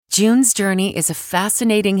June's Journey is a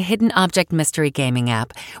fascinating hidden object mystery gaming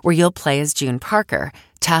app where you'll play as June Parker,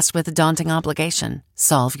 tasked with a daunting obligation: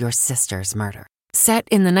 solve your sister's murder. Set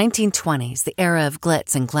in the 1920s, the era of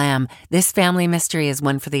glitz and glam, this family mystery is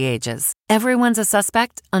one for the ages. Everyone's a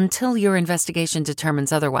suspect until your investigation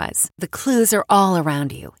determines otherwise. The clues are all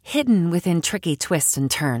around you, hidden within tricky twists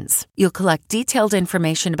and turns. You'll collect detailed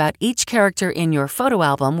information about each character in your photo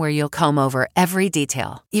album where you'll comb over every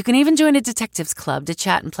detail. You can even join a detectives club to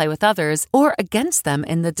chat and play with others or against them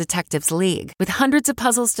in the Detectives League. With hundreds of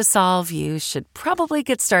puzzles to solve, you should probably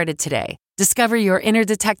get started today. Discover your inner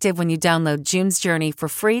detective when you download June's Journey for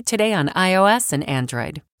free today on iOS and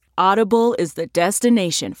Android. Audible is the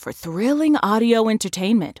destination for thrilling audio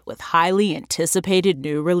entertainment with highly anticipated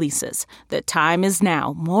new releases. The time is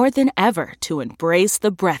now more than ever to embrace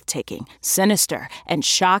the breathtaking, sinister, and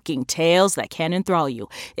shocking tales that can enthrall you,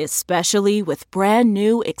 especially with brand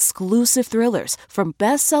new exclusive thrillers from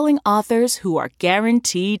best-selling authors who are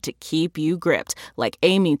guaranteed to keep you gripped, like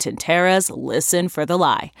Amy Tintera's Listen for the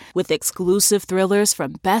Lie. With exclusive thrillers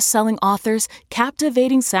from best-selling authors,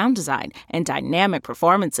 captivating sound design, and dynamic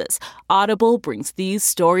performances, Audible brings these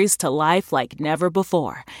stories to life like never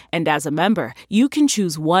before. And as a member, you can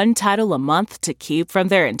choose one title a month to keep from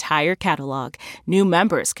their entire catalog. New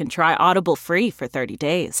members can try Audible free for 30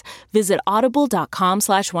 days. Visit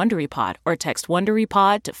audible.com/WonderyPod or text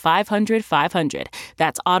WonderyPod to 500-500.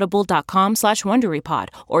 That's audible.com/WonderyPod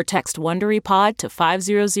or text WonderyPod to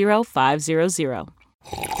 500-500.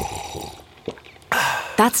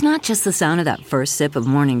 That's not just the sound of that first sip of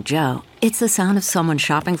Morning Joe. It's the sound of someone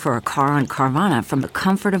shopping for a car on Carvana from the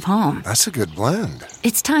comfort of home. That's a good blend.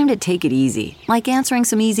 It's time to take it easy, like answering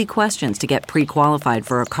some easy questions to get pre-qualified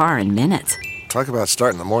for a car in minutes. Talk about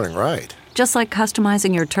starting the morning right. Just like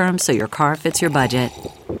customizing your terms so your car fits your budget.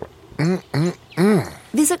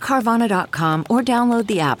 Visit Carvana.com or download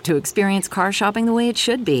the app to experience car shopping the way it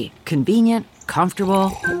should be. Convenient,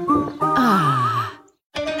 comfortable.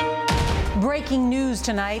 Breaking news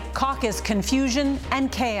tonight: caucus confusion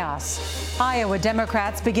and chaos. Iowa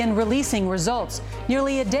Democrats begin releasing results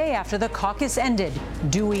nearly a day after the caucus ended.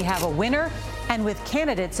 Do we have a winner? And with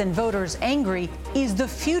candidates and voters angry, is the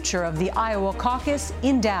future of the Iowa caucus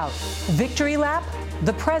in doubt? Victory lap?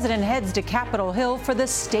 The president heads to Capitol Hill for the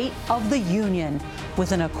State of the Union.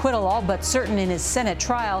 With an acquittal all but certain in his Senate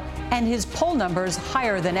trial and his poll numbers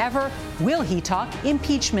higher than ever, will he talk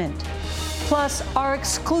impeachment? Plus, our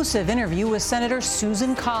exclusive interview with Senator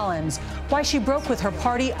Susan Collins, why she broke with her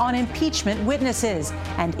party on impeachment witnesses,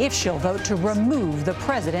 and if she'll vote to remove the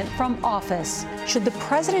president from office. Should the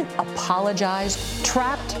president apologize?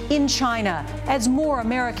 Trapped in China. As more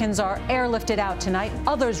Americans are airlifted out tonight,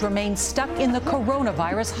 others remain stuck in the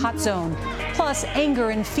coronavirus hot zone. Plus, anger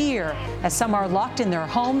and fear, as some are locked in their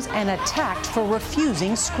homes and attacked for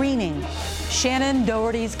refusing screening. Shannon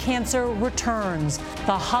Doherty's cancer returns.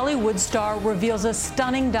 The Hollywood star reveals a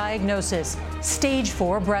stunning diagnosis: stage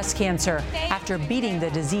 4 breast cancer, after beating the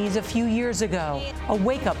disease a few years ago. A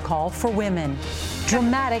wake-up call for women.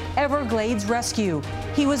 Dramatic Everglades rescue.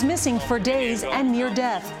 He was missing for days and near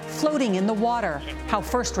death, floating in the water. How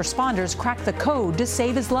first responders cracked the code to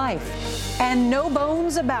save his life. And no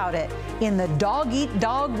bones about it. In the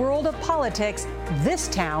dog-eat-dog world of politics, this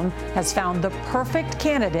town has found the perfect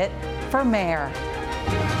candidate for mayor.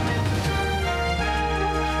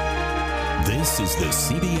 This is the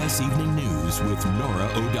CBS Evening News with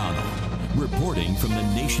Norah O'Donnell, reporting from the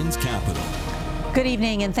nation's capital. Good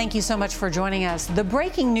evening, and thank you so much for joining us. The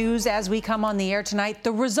breaking news as we come on the air tonight: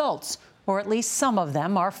 the results, or at least some of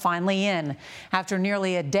them, are finally in. After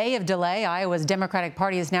nearly a day of delay, Iowa's Democratic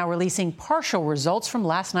Party is now releasing partial results from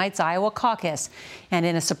last night's Iowa caucus. And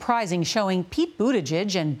in a surprising showing, Pete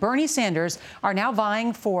Buttigieg and Bernie Sanders are now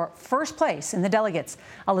vying for first place in the delegates.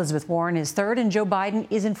 Elizabeth Warren is third, and Joe Biden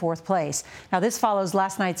is in fourth place. Now, this follows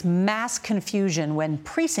last night's mass confusion when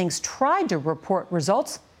precincts tried to report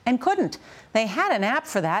results and couldn't. They had an app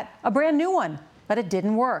for that, a brand new one, but it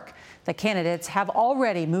didn't work. The candidates have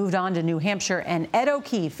already moved on to New Hampshire, and Ed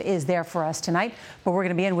O'Keefe is there for us tonight. But we're going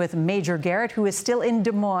to be in with Major Garrett, who is still in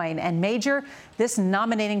Des Moines. And Major, this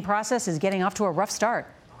nominating process is getting off to a rough start.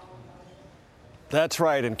 That's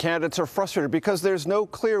right, and candidates are frustrated because there's no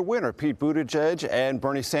clear winner. Pete Buttigieg and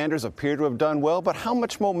Bernie Sanders appear to have done well, but how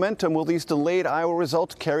much momentum will these delayed Iowa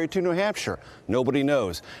results carry to New Hampshire? Nobody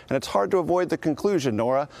knows. And it's hard to avoid the conclusion,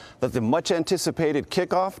 Norah, that the much-anticipated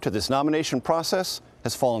kickoff to this nomination process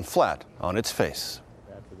has fallen flat on its face.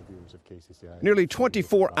 Nearly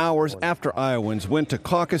 24 hours after Iowans went to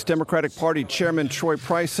caucus, Democratic Party Chairman Troy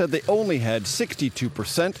Price said they only had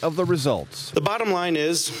 62% of the results. The bottom line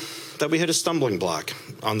is that we hit a stumbling block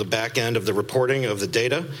on the back end of the reporting of the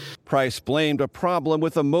data. Price blamed a problem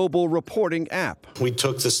with a mobile reporting app. We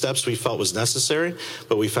took the steps we felt was necessary,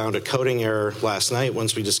 but we found a coding error last night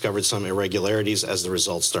once we discovered some irregularities as the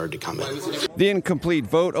results started to come in. The incomplete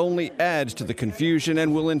vote only adds to the confusion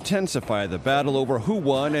and will intensify the battle over who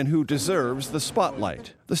won and who deserves the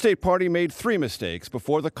spotlight. The state party made 3 mistakes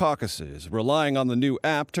before the caucuses, relying on the new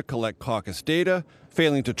app to collect caucus data,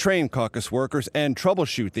 failing to train caucus workers and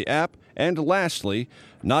troubleshoot the app, and lastly,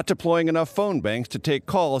 not deploying enough phone banks to take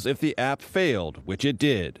calls if the app failed, which it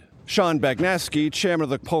did. Sean Bagnaski, chairman of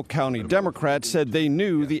the Polk County Democrats, said they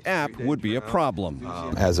knew the app would be a problem.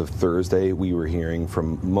 As of Thursday, we were hearing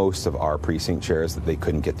from most of our precinct chairs that they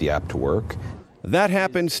couldn't get the app to work. That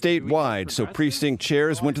happened statewide, so precinct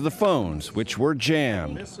chairs went to the phones, which were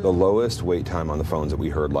jammed. The lowest wait time on the phones that we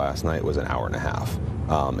heard last night was an hour and a half.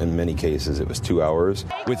 In many cases, it was 2 hours.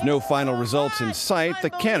 With no final results in sight, the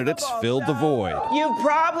candidates filled the void. You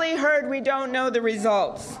probably heard we don't know the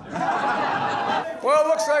results. Well, it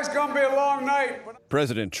looks like it's going to be a long night.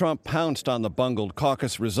 President Trump pounced on the bungled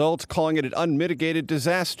caucus results, calling it an unmitigated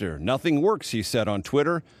disaster. Nothing works, he said on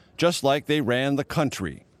Twitter, just like they ran the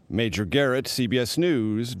country. Major Garrett, CBS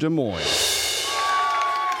News, Des Moines.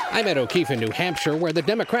 I'm at O'Keefe in New Hampshire, where the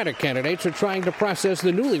Democratic candidates are trying to process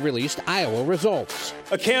the newly released Iowa results.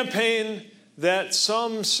 A campaign that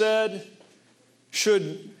some said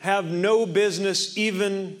should have no business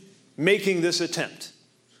even making this attempt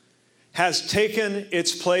has taken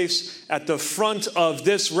its place at the front of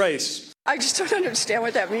this race. I just don't understand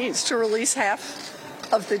what that means, to release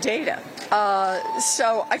half of the data.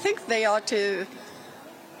 So I think they ought to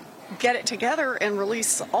get it together and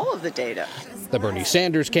release all of the data. The Bernie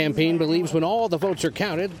Sanders campaign believes when all the votes are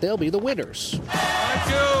counted, they'll be the winners.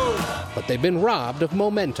 But they've been robbed of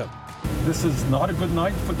momentum. This is not a good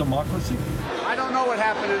night for democracy. I don't know what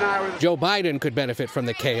happened in Iowa. Joe Biden could benefit from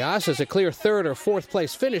the chaos, as a clear 3rd or 4th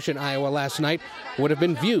place finish in Iowa last night would have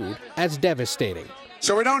been viewed as devastating.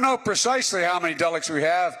 So we don't know precisely how many delegates we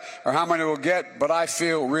have or how many we'll get, but I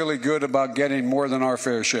feel really good about getting more than our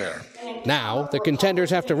fair share. Now, the contenders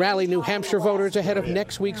have to rally New Hampshire voters ahead of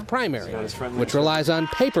next week's primary, which relies on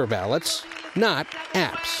paper ballots, not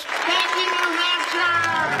apps.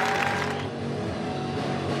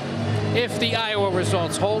 If the Iowa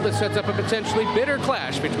results hold, it sets up a potentially bitter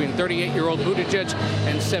clash between 38-year-old Buttigieg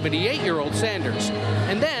and 78-year-old Sanders.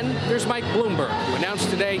 And then there's Mike Bloomberg, who announced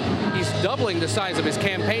today he's doubling the size of his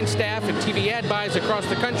campaign staff and TV ad buys across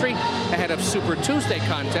the country ahead of Super Tuesday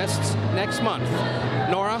contests next month.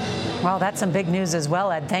 Norah? Well, that's some big news as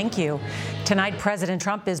well, Ed. Thank you. Tonight, President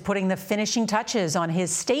Trump is putting the finishing touches on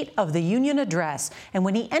his State of the Union address. And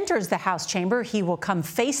when he enters the House chamber, he will come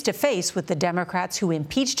face to face with the Democrats who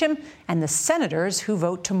impeached him and the senators who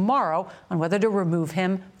vote tomorrow on whether to remove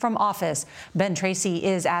him from office. Ben Tracy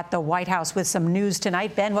is at the White House with some news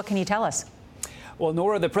tonight. Ben, what can you tell us? Well,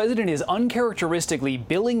 Norah, the president is uncharacteristically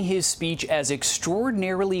billing his speech as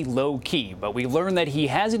extraordinarily low-key, but we learned that he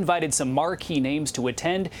has invited some marquee names to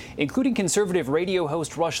attend, including conservative radio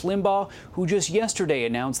host Rush Limbaugh, who just yesterday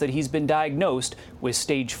announced that he's been diagnosed with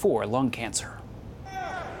stage 4 lung cancer.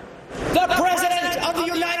 The President of the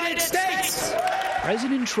United States!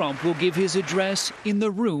 President Trump will give his address in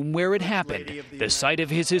the room where it happened, the site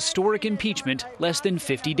of his historic impeachment less than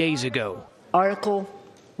 50 days ago. Article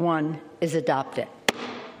 1 is adopted.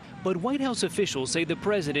 But White House officials say the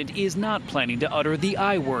president is not planning to utter the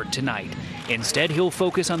I word tonight. Instead, he'll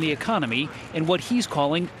focus on the economy and what he's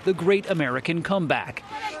calling the Great American Comeback.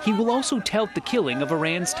 He will also tout the killing of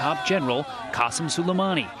Iran's top general, Qasem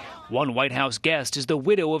Soleimani. One White House guest is the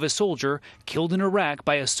widow of a soldier killed in Iraq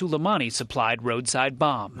by a Soleimani-supplied roadside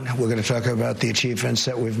bomb. We're going to talk about the achievements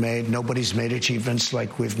that we've made. Nobody's made achievements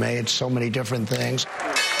like we've made, so many different things.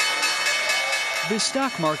 The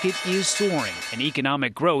stock market is soaring, and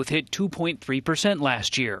economic growth hit 2.3%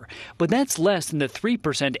 last year. But that's less than the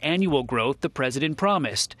 3% annual growth the president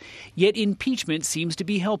promised. Yet impeachment seems to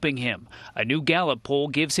be helping him. A new Gallup poll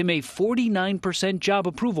gives him a 49% job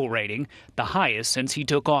approval rating, the highest since he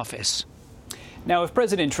took office. Now, if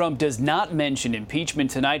President Trump does not mention impeachment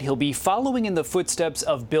tonight, he'll be following in the footsteps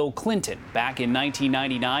of Bill Clinton. Back in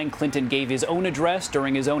 1999, Clinton gave his own address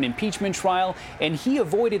during his own impeachment trial, and he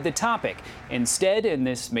avoided the topic. Instead, and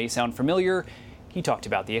this may sound familiar, he talked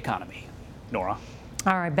about the economy. Norah?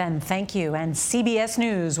 All right, Ben, thank you. And CBS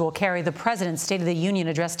News will carry the president's State of the Union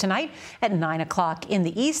address tonight at 9 o'clock in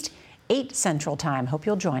the East, 8 Central Time. Hope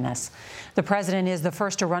you'll join us. The president is the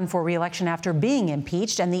first to run for re-election after being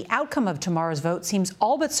impeached, and the outcome of tomorrow's vote seems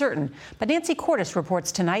all but certain. But Nancy Cordes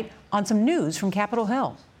reports tonight on some news from Capitol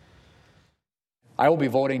Hill. I will be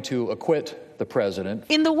voting to acquit the president.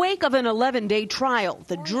 In the wake of an 11-day trial,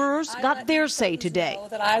 the jurors got their say today.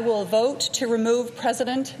 That I will vote to remove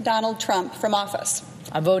President Donald Trump from office.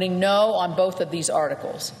 I'm voting no on both of these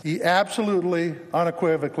articles. He absolutely,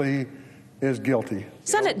 unequivocally is guilty.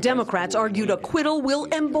 Senate Democrats argued acquittal will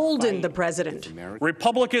embolden the president.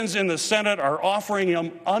 Republicans in the Senate are offering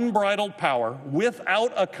him unbridled power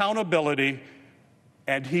without accountability,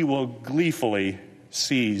 and he will gleefully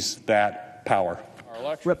seize that power.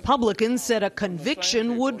 Republicans said a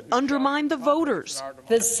conviction would undermine the voters.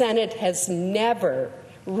 The Senate has never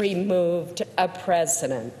removed a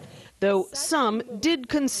president. Though some did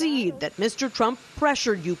concede that Mr. Trump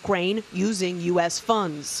pressured Ukraine using U.S.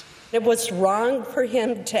 funds. It was wrong for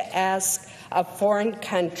him to ask a foreign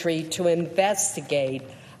country to investigate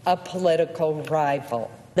a political rival.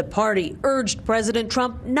 The party urged President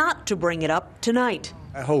Trump not to bring it up tonight.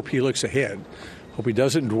 I hope he looks ahead. Hope he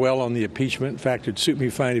doesn't dwell on the impeachment. In fact, it'd suit me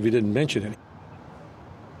fine if he didn't mention it.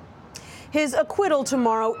 His acquittal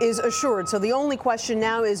tomorrow is assured. So the only question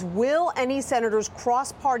now is, will any senators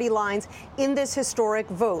cross party lines in this historic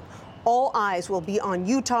vote? All eyes will be on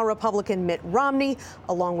Utah Republican Mitt Romney,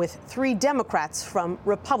 along with 3 Democrats from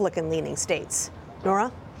Republican-leaning states.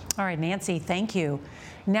 Norah? All right, Nancy, thank you.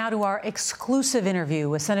 Now to our exclusive interview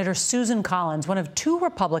with Senator Susan Collins, one of 2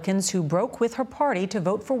 Republicans who broke with her party to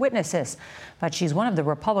vote for witnesses. But she's one of the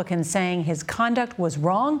Republicans saying his conduct was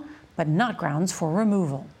wrong, but not grounds for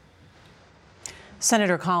removal.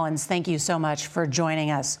 Senator Collins, thank you so much for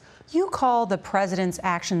joining us. You call the president's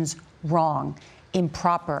actions wrong,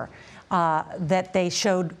 improper, that they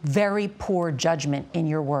showed very poor judgment, in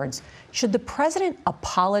your words. Should the president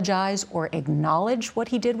apologize or acknowledge what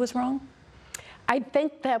he did was wrong? I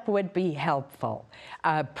think that would be helpful.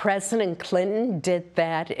 President Clinton did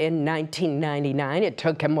that in 1999. It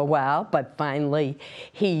took him a while, but finally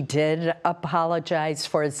he did apologize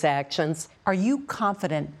for his actions. Are you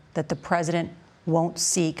confident that the president won't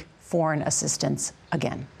seek foreign assistance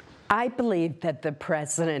again? I believe that the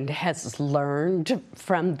president has learned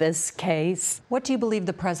from this case. What do you believe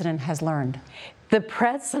the president has learned? The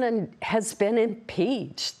president has been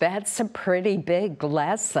impeached. That's a pretty big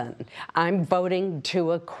lesson. I'm voting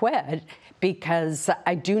to acquit because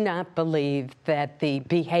I do not believe that the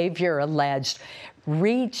behavior alleged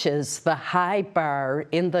reaches the high bar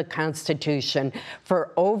in the Constitution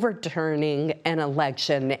for overturning an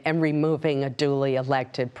election and removing a duly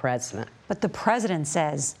elected president. But the president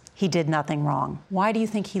says he did nothing wrong. Why do you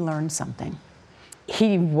think he learned something?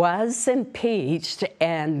 He was impeached,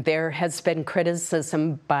 and there has been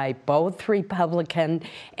criticism by both Republican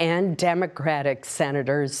and Democratic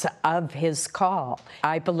senators of his call.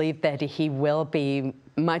 I believe that he will be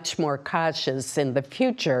much more cautious in the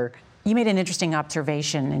future. You made an interesting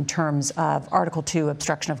observation in terms of Article 2,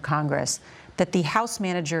 obstruction of Congress, that the House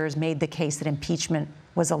managers made the case that impeachment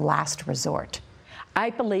was a last resort. I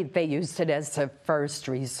believe they used it as a first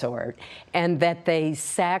resort, and that they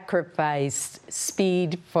sacrificed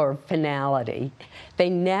speed for finality. They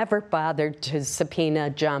never bothered to subpoena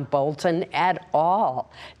John Bolton at all,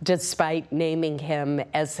 despite naming him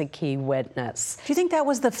as a key witness. Do you think that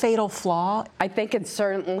was the fatal flaw? I think it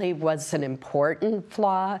certainly was an important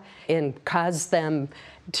flaw and caused them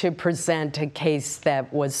to present a case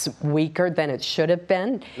that was weaker than it should have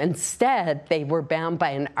been. Instead, they were bound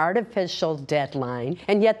by an artificial deadline,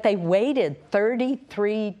 and yet they waited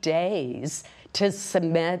 33 days to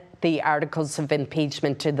submit the articles of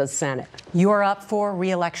impeachment to the Senate. You're up for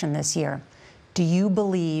re-election this year. Do you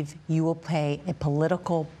believe you will pay a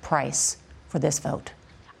political price for this vote?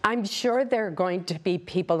 I'm sure there are going to be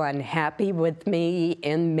people unhappy with me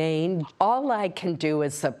in Maine. All I can do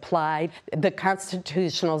is apply the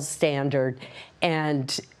constitutional standard,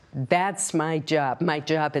 and that's my job. My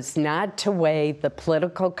job is not to weigh the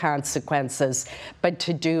political consequences, but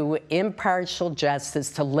to do impartial justice,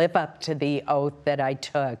 to live up to the oath that I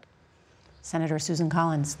took. Senator Susan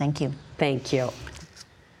Collins, thank you. Thank you.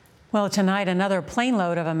 Well, tonight, another plane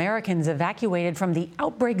load of Americans evacuated from the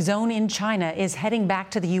outbreak zone in China is heading back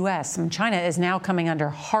to the U.S. And China is now coming under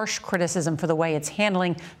harsh criticism for the way it's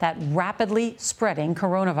handling that rapidly spreading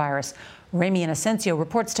coronavirus. Ramy Inocencio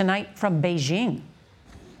reports tonight from Beijing.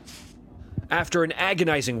 After an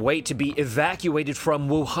agonizing wait to be evacuated from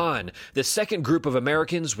Wuhan, the second group of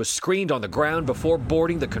Americans was screened on the ground before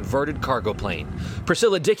boarding the converted cargo plane.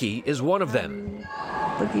 Priscilla Dickey is one of them.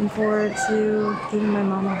 Looking forward to giving my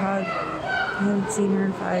mom a hug haven't seen her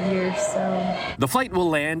in 5 years, so. The flight will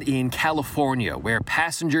land in California, where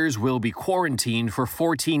passengers will be quarantined for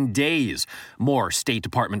 14 days. More State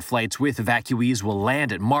Department flights with evacuees will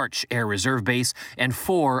land at March Air Reserve Base and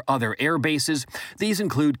 4 other air bases. These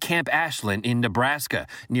include Camp Ashland in Nebraska,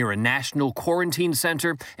 near a national quarantine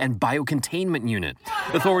center and biocontainment unit.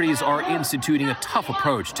 Authorities are instituting a tough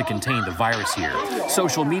approach to contain the virus here.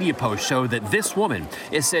 Social media posts show that this woman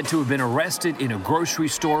is said to have been arrested in a grocery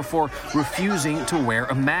store for refusing to wear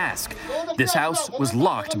a mask. This house was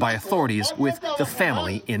locked by authorities with the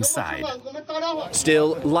family inside.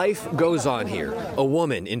 Still, life goes on here. A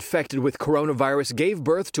woman infected with coronavirus gave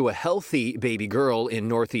birth to a healthy baby girl in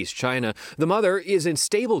northeast China. The mother is in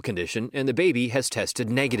stable condition and the baby has tested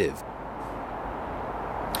negative.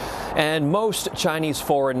 And most Chinese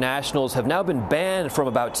foreign nationals have now been banned from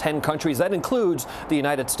about 10 countries. That includes the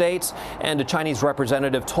United States. And a Chinese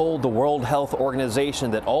representative told the World Health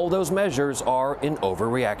Organization that all those measures are an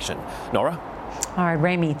overreaction. Norah? All right,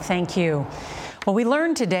 Ramy, thank you. Well, we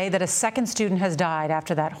learned today that a second student has died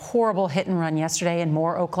after that horrible hit and run yesterday in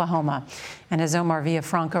Moore, Oklahoma. And as Omar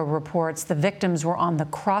Villafranca reports, the victims were on the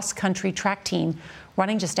cross-country track team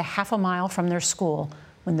running just a half a mile from their school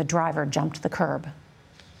when the driver jumped the curb.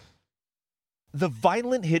 The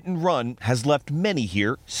violent hit and run has left many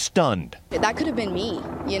here stunned. That could have been me,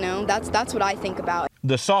 you know, that's what I think about.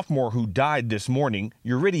 The sophomore who died this morning,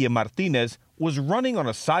 Yuridia Martinez, was running on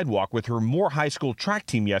a sidewalk with her Moore High School track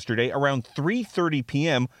team yesterday around 3:30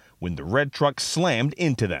 p.m. when the red truck slammed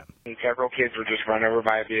into them. Several kids were just run over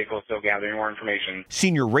by a vehicle, still gathering more information.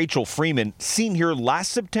 Senior Rachel Freeman, seen here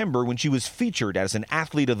last September when she was featured as an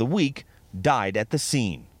Athlete of the Week, died at the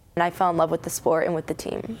scene. And I fell in love with the sport and with the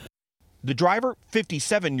team. The driver,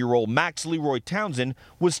 57-year-old Max Leroy Townsend,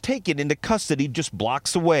 was taken into custody just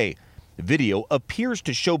blocks away. The video appears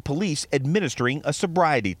to show police administering a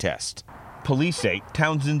sobriety test. Police say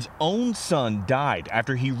Townsend's own son died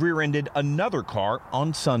after he rear-ended another car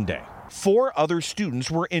on Sunday. 4 other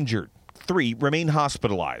students were injured. 3 remain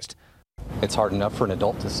hospitalized. It's hard enough for an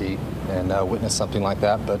adult to see and witness something like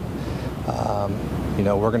that, but you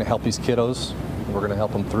know, we're going to help these kiddos. We're going to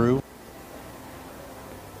help them through.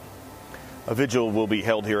 A vigil will be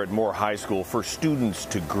held here at Moore High School for students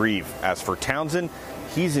to grieve. As for Townsend,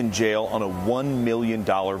 he's in jail on a $1 million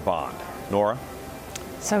bond. Norah?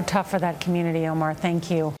 So tough for that community, Omar.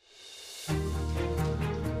 Thank you.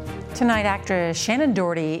 Tonight, actress Shannon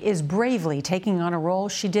Doherty is bravely taking on a role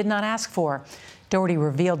she did not ask for. Doherty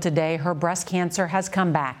revealed today her breast cancer has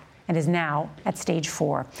come back and is now at stage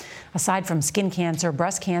 4. Aside from skin cancer,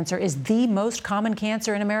 breast cancer is the most common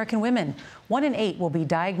cancer in American women. 1 in 8 will be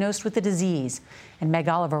diagnosed with the disease. And Meg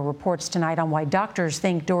Oliver reports tonight on why doctors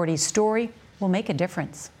think Doherty's story will make a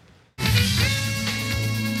difference.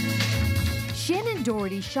 Shannon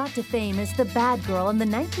Doherty shot to fame as the bad girl in the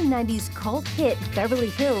 1990s cult hit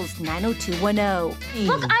Beverly Hills 90210.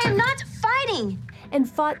 Look, I am not fighting! And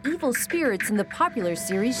fought evil spirits in the popular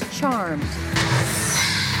series Charmed.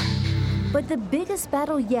 But the biggest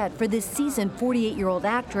battle yet for this seasoned 48-year-old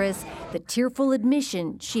actress, the tearful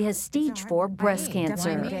admission she has stage 4 breast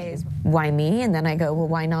cancer. Why me? And then I go, well,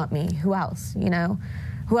 why not me? Who else? You know,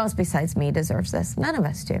 who else besides me deserves this? None of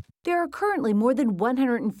us do. There are currently more than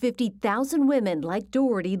 150,000 women like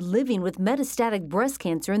Doherty living with metastatic breast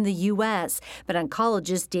cancer in the U.S. But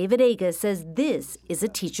oncologist David Aga says this is a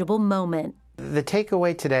teachable moment. The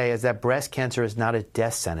takeaway today is that breast cancer is not a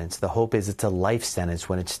death sentence. The hope is it's a life sentence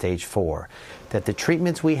when it's stage 4. That the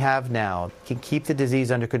treatments we have now can keep the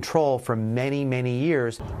disease under control for many, many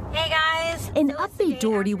years. Hey guys! An upbeat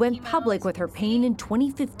Doherty went public with her pain in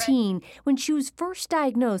 2015 when she was first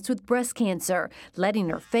diagnosed with breast cancer, letting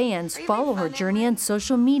her fans follow her journey on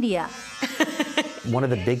social media. One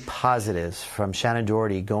of the big positives from Shannon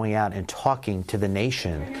Doherty going out and talking to the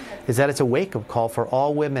nation is that it's a wake-up call for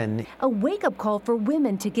all women. A wake-up call for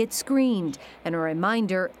women to get screened, and a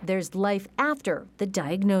reminder there's life after the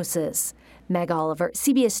diagnosis. Meg Oliver,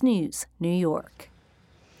 CBS News, New York.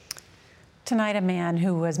 Tonight, a man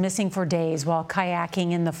who was missing for days while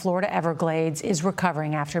kayaking in the Florida Everglades is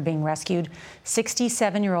recovering after being rescued.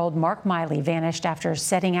 67-year-old Mark Miley vanished after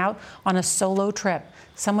setting out on a solo trip.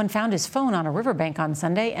 Someone found his phone on a riverbank on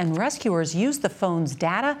Sunday, and rescuers used the phone's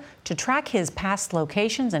data to track his past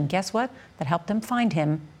locations. And guess what? That helped them find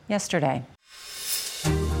him yesterday.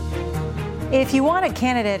 If you want a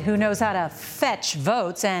candidate who knows how to fetch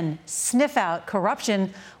votes and sniff out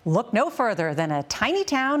corruption, look no further than a tiny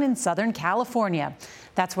town in Southern California.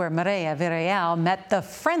 That's where Maria Villarreal met the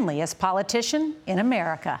friendliest politician in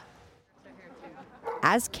America.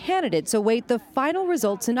 as candidates await the final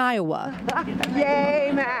results in Iowa.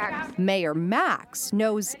 Yay, Max! Mayor Max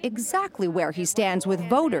knows exactly where he stands with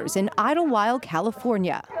voters in Idlewild,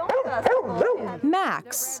 California.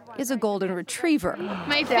 Max is a golden retriever.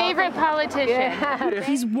 My favorite politician.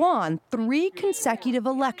 He's won 3 consecutive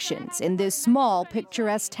elections in this small,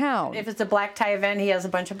 picturesque town. If it's a black tie event, he has a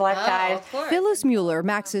bunch of black ties. Phyllis Mueller,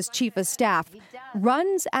 Max's chief of staff,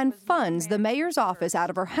 runs and funds the mayor's office out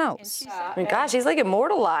of her house. Oh my gosh, he's like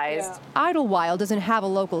immortalized. Idlewild doesn't have a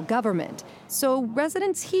local government, so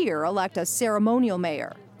residents here elect a ceremonial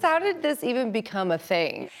mayor. How did this even become a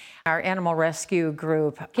thing? Our animal rescue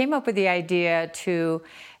group came up with the idea to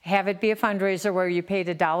have it be a fundraiser where you paid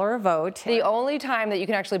 $1 a vote. The only time that you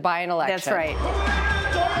can actually buy an election. That's right.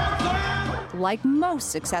 Like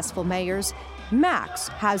most successful mayors, Max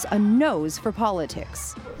has a nose for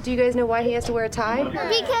politics. Do you guys know why he has to wear a tie?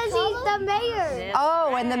 Because he's the mayor.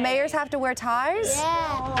 Oh, and the mayors have to wear ties?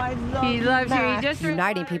 Yeah. He loves you. He just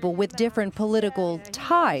Uniting people with different political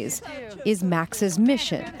ties is Max's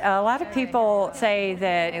mission. A lot of people say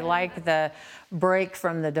that they like the break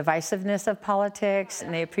from the divisiveness of politics,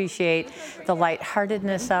 and they appreciate the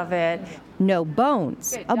lightheartedness of it. No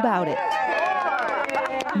bones about it.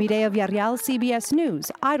 Mireya Villarreal, CBS News,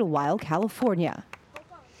 Idlewild, California.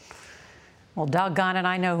 Well, doggone it,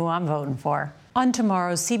 I know who I'm voting for. On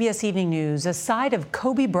tomorrow's CBS Evening News, a side of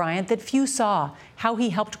Kobe Bryant that few saw, how he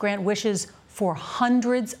helped grant wishes for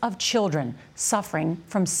hundreds of children suffering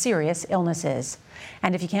from serious illnesses.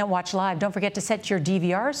 And if you can't watch live, don't forget to set your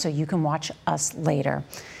DVR so you can watch us later.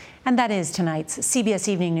 And that is tonight's CBS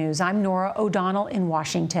Evening News. I'm Norah O'Donnell in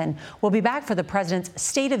Washington. We'll be back for the President's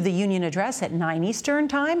State of the Union address at 9 Eastern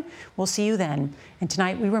Time. We'll see you then. And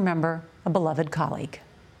tonight we remember a beloved colleague.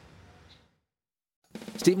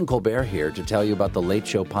 Stephen Colbert here to tell you about the Late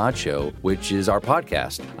Show Pod Show, which is our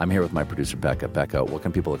podcast. I'm here with my producer, Becca. Becca, what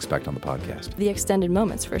can people expect on the podcast? The extended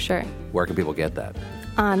moments, for sure. Where can people get that?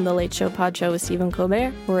 On the Late Show Pod Show with Stephen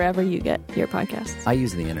Colbert, wherever you get your podcasts. I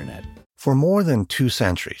use the internet. For more than 2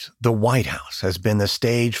 centuries, the White House has been the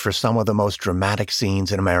stage for some of the most dramatic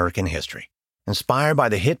scenes in American history. Inspired by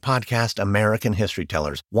the hit podcast American History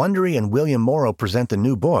Tellers, Wondery and William Morrow present the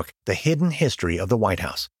new book, The Hidden History of the White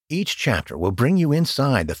House. Each chapter will bring you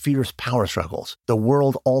inside the fierce power struggles, the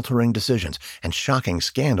world-altering decisions, and shocking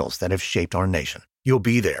scandals that have shaped our nation. You'll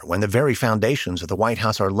be there when the very foundations of the White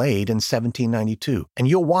House are laid in 1792, and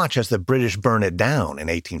you'll watch as the British burn it down in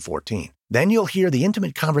 1814. Then you'll hear the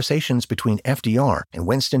intimate conversations between FDR and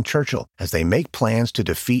Winston Churchill as they make plans to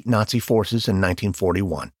defeat Nazi forces in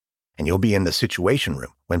 1941. And you'll be in the Situation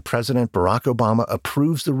Room when President Barack Obama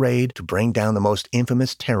approves the raid to bring down the most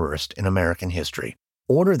infamous terrorist in American history.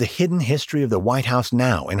 Order The Hidden History of the White House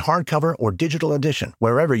now in hardcover or digital edition,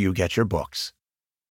 wherever you get your books.